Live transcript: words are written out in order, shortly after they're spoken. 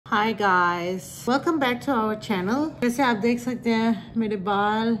Hi guys, welcome back to our channel. जैसे आप देख सकते हैं मेरे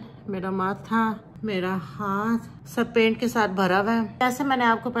बाल, मेरा माथा, मेरा हाथ सब पेंट के साथ भरा हुआ है। जैसे मैंने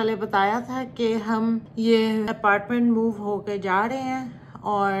आपको पहले बताया था कि हम ये अपार्टमेंट मूव होके जा रहे हैं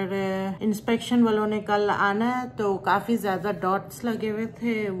और इंस्पेक्शन वालों ने कल आना है, तो काफी ज्यादा डॉट्स लगे हुए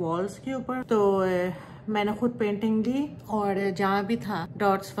थे वॉल्स के ऊपर, तो मैंने खुद पेंटिंग ली और जहाँ भी था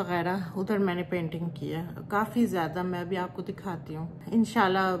डॉट्स वगैरह उधर मैंने पेंटिंग किया काफी ज्यादा। मैं भी आपको दिखाती हूँ।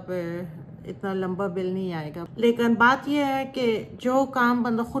 इंशाल्लाह अब इतना लंबा बिल नहीं आएगा, लेकिन बात यह है कि जो काम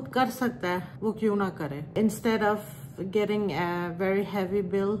बंदा खुद कर सकता है वो क्यों ना करे, instead of getting very heavy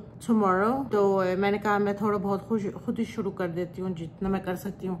bill tomorrow. तो मैंने कहा मैं थोड़ा बहुत खुद ही शुरू कर देती हूँ जितना मैं कर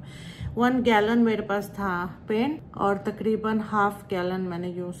सकती हूँ। 1 गैलन मेरे पास था पेंट और तकरीबन ½ गैलन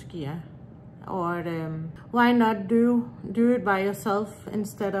मैंने यूज किया। और why not do it by yourself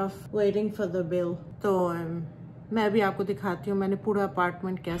instead of waiting for the bill। तो मैं भी आपको दिखाती हूँ मैंने पूरा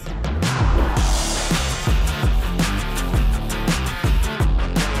अपार्टमेंट कैसे किया।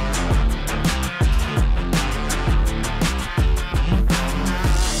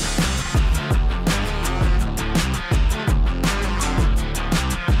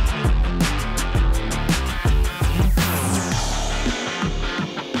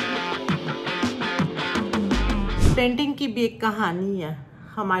 पेंटिंग की भी एक कहानी है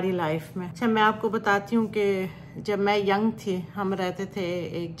हमारी लाइफ में। अच्छा, मैं आपको बताती हूँ कि जब मैं यंग थी हम रहते थे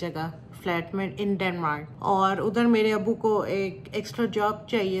एक जगह फ्लैट में इन डेनमार्क, और उधर मेरे अबू को एक एक्स्ट्रा जॉब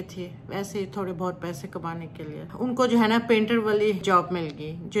चाहिए थी, वैसे ही थोड़े बहुत पैसे कमाने के लिए। उनको जो है ना पेंटर वाली जॉब मिल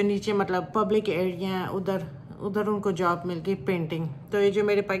गई, जो नीचे मतलब पब्लिक एरिया है उधर उनको जॉब मिल गई पेंटिंग। तो ये जो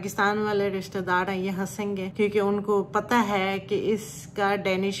मेरे पाकिस्तान वाले रिश्तेदार हैं ये हंसेंगे क्योंकि उनको पता है कि इसका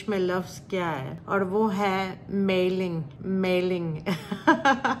डेनिश में लफ्ज क्या है, और वो है मेलिंग।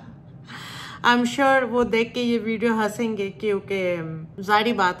 आई एम श्योर वो देख के ये वीडियो हंसेंगे क्योंकि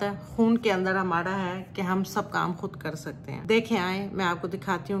जाहिर बात है खून के अंदर हमारा है कि हम सब काम खुद कर सकते हैं। देखें आए मैं आपको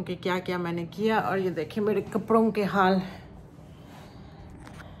दिखाती हूँ कि क्या क्या मैंने किया। और ये देखें मेरे कपड़ों के हाल,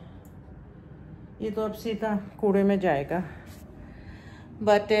 ये तो अब सीधा कूड़े में जाएगा,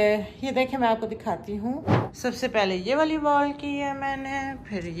 बट ये देखें मैं आपको दिखाती हूँ। सबसे पहले ये वाली वॉल की है मैंने,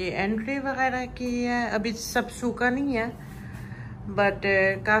 फिर ये एंट्री वगैरह की है। अभी सब सूखा नहीं है बट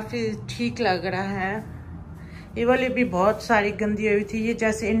काफ़ी ठीक लग रहा है। ये वाली भी बहुत सारी गंदी हुई थी, ये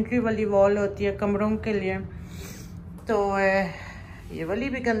जैसे एंट्री वाली वॉल होती है कमरों के लिए, तो ये वाली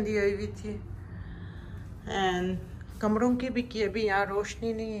भी गंदी हुई थी। एंड कमरों की भी की, अभी यहाँ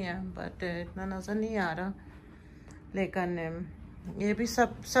रोशनी नहीं है बट इतना नज़र नहीं आ रहा, लेकिन ये भी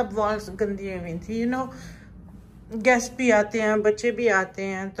सब वॉल्स गंदी हुई थी। यू नो गेस्ट भी आते हैं, बच्चे भी आते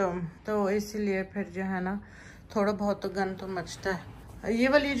हैं, तो इसलिए फिर जो है ना थोड़ा बहुत तो गंद तो मचता है। ये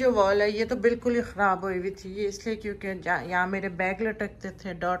वाली जो वॉल है ये तो बिल्कुल ही ख़राब हुई हुई थी, ये इसलिए क्योंकि यहाँ मेरे बैग लटकते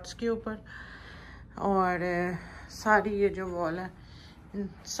थे डॉट्स के ऊपर, और सारी ये जो वॉल है इन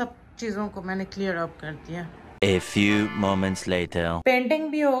सब चीज़ों को मैंने क्लियर अप कर दिया। A few moments later. Painting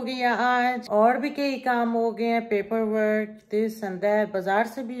भी हो गई है आज, और भी कई काम हो गए हैं, paper work, this and that, बाजार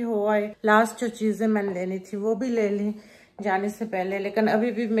से भी हो आए। लास्ट जो चीजें मैंने लेनी थी वो भी ले ली जाने से पहले, लेकिन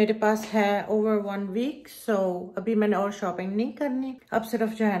अभी भी मेरे पास है ओवर 1 वीक, सो अभी मैंने और शॉपिंग नहीं करनी। अब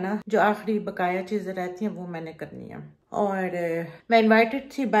सिर्फ जो है ना जो आखिरी बकाया चीजें रहती हैं वो मैंने करनी है। और मैं इनवाइटेड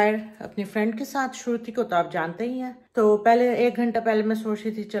थी बाहर अपनी फ्रेंड के साथ, श्रुति को तो आप जानते ही हैं। तो पहले 1 घंटा पहले मैं सोच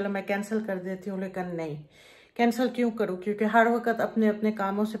रही थी चलो मैं कैंसिल कर देती हूँ, लेकिन नहीं, कैंसिल क्यों करूँ, क्योंकि हर वक्त अपने अपने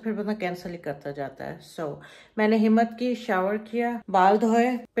कामों से फिर बंदा कैंसिल ही करता जाता है। सो मैंने हिम्मत की, शावर किया, बाल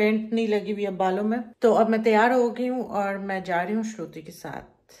धोए, पेंट नहीं लगी हुई अब बालों में, तो अब मैं तैयार हो गई हूँ और मैं जा रही हूँ श्रुति के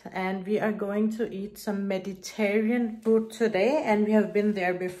साथ। And we are going to eat some Mediterranean food today, and we have been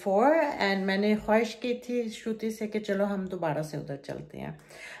there before, and मैंने ख्वाहिश की थी श्रुति से कि चलो हम दोबारा से उधर चलते हैं।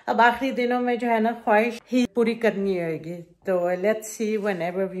 अब आखिरी दिनों में जो है ना ख्वाहिश ही पूरी करनी होगी, तो let's see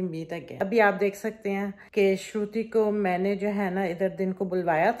whenever we meet again। अभी आप देख सकते हैं कि श्रुति को मैंने जो है ना इधर दिन को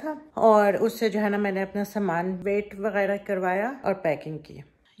बुलवाया था, और उससे जो है ना मैंने अपना सामान वेट वगैरह करवाया और पैकिंग की।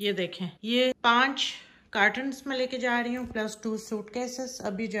 ये देखें ये 5 कार्टन्स में लेके जा रही हूँ प्लस 2 सूटकेसेस।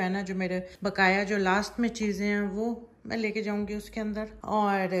 अभी जो है ना जो मेरे बकाया जो लास्ट में चीजें हैं वो मैं लेके जाऊंगी उसके अंदर,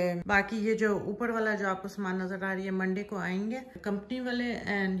 और बाकी ये जो ऊपर वाला जो आपको सामान नजर आ रही है मंडे को आएंगे कंपनी वाले,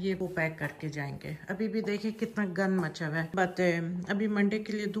 एंड ये वो पैक करके जाएंगे। अभी भी देखिए कितना गंद मचा हुआ है, बट अभी मंडे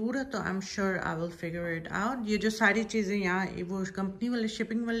के लिए दूर है, तो I am sure I will figure it out. ये जो सारी चीजें यहाँ वो कंपनी वाले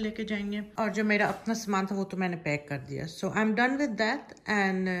शिपिंग वाले लेके जाएंगे, और जो मेरा अपना सामान था वो तो मैंने पैक कर दिया। सो I am done with that,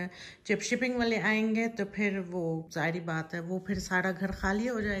 and जब शिपिंग वाले आएंगे तो फिर वो जाहिर बात है वो फिर सारा घर खाली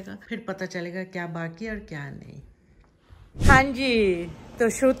हो जाएगा, फिर पता चलेगा क्या बाकी और क्या नहीं। हाँ जी, तो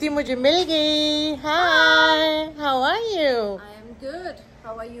श्रुति मुझे मिल गई। हाय, how are you? I am good.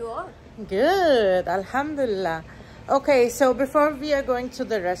 How are you all? Good, Alhamdulillah. Okay, so before we are going to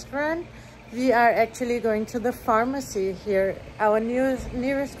the restaurant, we are actually going to the pharmacy here, our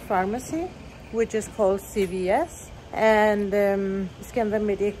nearest pharmacy, which is called CVS. And इसके अंदर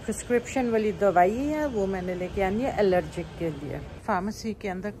मेरी एक prescription वाली दवाई है, वो मैंने लेके आनी है एलर्जिक के लिए। फार्मेसी के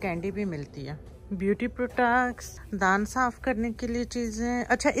अंदर कैंडी भी मिलती है, ब्यूटी प्रोडक्ट्स, दांत साफ करने के लिए चीजें।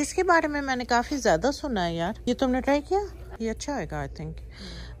 अच्छा, इसके बारे में मैंने काफी ज्यादा सुना है यार, ये तुमने ट्राई किया? ये अच्छा होगा आई थिंक।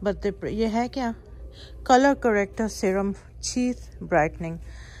 बट ये है क्या? Colour corrector serum, teeth brightening.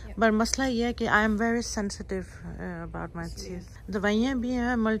 पर मसला ये है कि I am very sensitive about my teeth. दवाइयाँ भी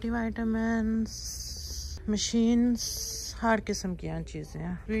हैं, मल्टीवाइटामिन्स, मशीन्स, हर किस्म की यहाँ चीज़ें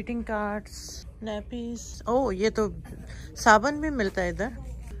हैं। Greeting cards, nappies. ओह, ये तो साबुन भी मिलता है इधर,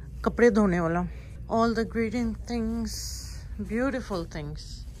 कपड़े धोने वाला। All the greeting things, beautiful things,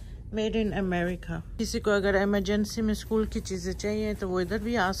 made in America. किसी को अगर इमरजेंसी में स्कूल की चीज़ें चाहिए तो वो इधर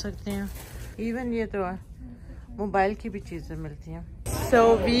भी आ सकते हैं। इवन ये तो मोबाइल की भी चीज़ें मिलती हैं। So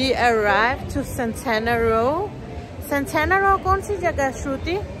we arrive to Santana row. Santana रो कौन सी जगह है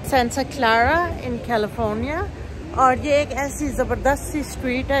श्रुति? Santa Clara in California. और ये एक ऐसी ज़बरदस्त सी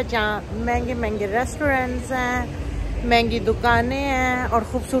स्ट्रीट है जहाँ महंगे महंगे रेस्टोरेंट्स हैं, महंगी दुकानें हैं और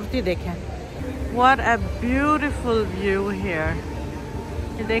खूबसूरती देखें। What a beautiful view here.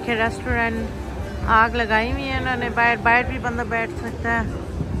 ये देखें, रेस्टोरेंट आग लगाई हुई है इन्होंने, बाहर भी बंदा बैठ सकता है।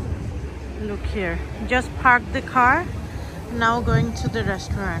 Look here, just park the car, now going to the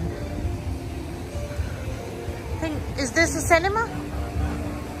restaurant. Is this a cinema?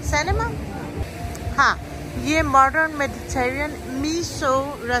 Cinema? हाँ, ये मॉडर्न मेडिटेरियन मीसो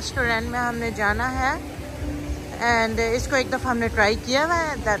रेस्टोरेंट में हमने जाना है। एंड इसको एक दफ़ा हमने ट्राई किया हुआ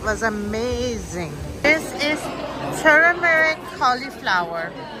है, that was amazing. This is turmeric cauliflower,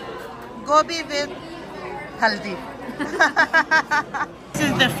 गोभी विद हल्दी। दिस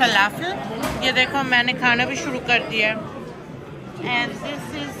इज द फलाफल। ये देखो, मैंने खाना भी शुरू कर दिया। And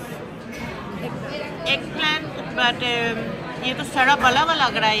this is egg plant, but ये तो सड़ा बला हुआ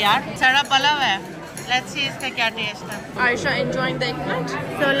लग रहा है यार, सड़ा बला हुआ है। लेट्स सी इसका क्या टेस्ट है। Aisha enjoying the eggplant?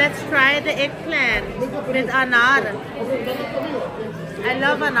 So let's try the eggplant with anar. I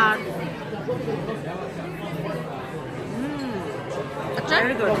love anar.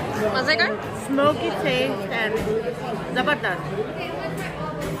 Very good. मजे का? Smoky taste and जबरदस्त।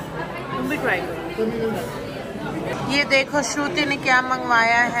 तुम भी ट्राई करो। ये देखो श्रुति ने क्या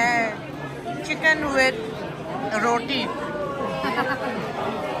मंगवाया है, chicken with roti,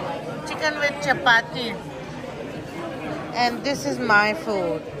 chicken with chapati, and this is my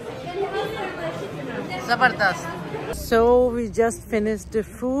food. Zabardast. So we just finished the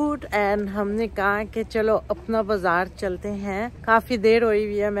food and हमने कहा कि चलो अपना बाजार चलते हैं। काफी देर हुई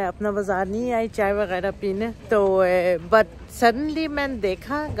हुई है, मैं अपना बाजार नहीं आई चाय वगैरह पीने, तो बट सडनली मैंने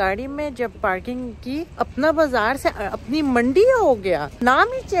देखा गाड़ी में जब पार्किंग की, अपना बाजार से अपनी मंडी हो गया,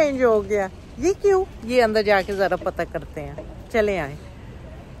 नाम ही चेंज हो गया। ये क्यों? ये अंदर जाके जरा पता करते हैं, चले आए।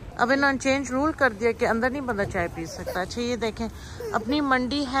 अब इन्होंने चेंज रूल कर दिया कि अंदर नहीं बंदा चाय पी सकता। अच्छा, ये देखें, अपनी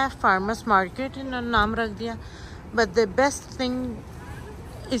मंडी है फार्मर्स मार्केट, इन्होंने नाम रख दिया। बट द बेस्ट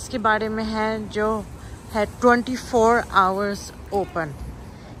थिंग इसके बारे में है जो है 24 आवर्स ओपन।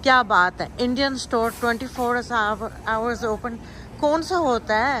 क्या बात है, इंडियन स्टोर 24 आवर्स ओपन। कौन सा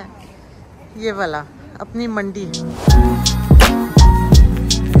होता है ये वाला? अपनी मंडी।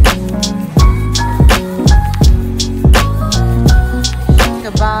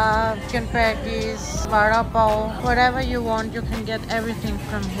 Kebab, chicken patties, vada pav, whatever you want, you can get everything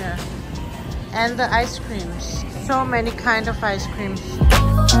from here. And the ice creams, so many kind of ice creams.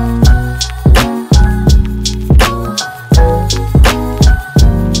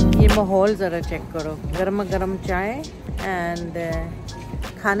 ये माहौल ज़रा चेक करो, गर्मा गर्म चाय एंड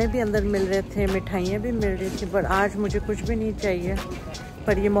खाने भी अंदर मिल रहे थे, मिठाइयाँ भी मिल रही थी, पर आज मुझे कुछ भी नहीं चाहिए।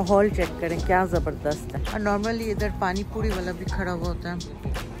 पर ये माहौल चेक करें, क्या ज़बरदस्त है। और नॉर्मली इधर पानी पूरी वाला भी खड़ा हुआ होता है।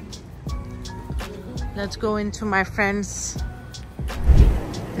 Let's go into my friends.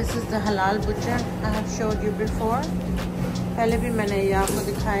 This is the हलाल butcher, I have showed you before. पहले भी मैंने ये आपको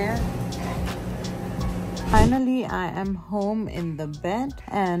दिखाया। Finally I am home in the bed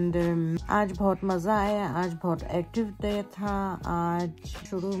and आज बहुत मज़ा आया, आज बहुत एक्टिव डे था। आज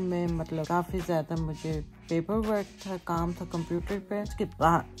शुरू में मतलब काफ़ी ज़्यादा मुझे पेपर वर्क था, काम था कंप्यूटर पे। उसके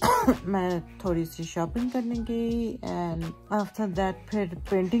बाद मैं थोड़ी सी शॉपिंग करने गई एंड आफ्टर दैट फिर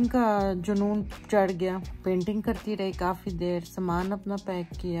पेंटिंग का जुनून चढ़ गया। पेंटिंग करती रही काफ़ी देर, सामान अपना पैक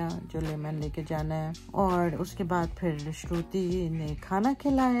किया जो मैंने लेके जाना है। और उसके बाद फिर श्रुति ने खाना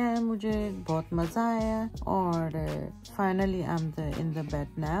खिलाया है मुझे, बहुत मज़ा आया। और finally I am in the bed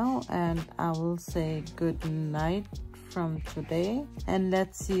now and I will say good night from today, and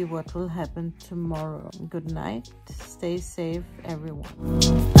let's see what will happen tomorrow. Good night. Stay safe,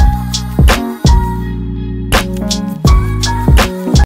 everyone.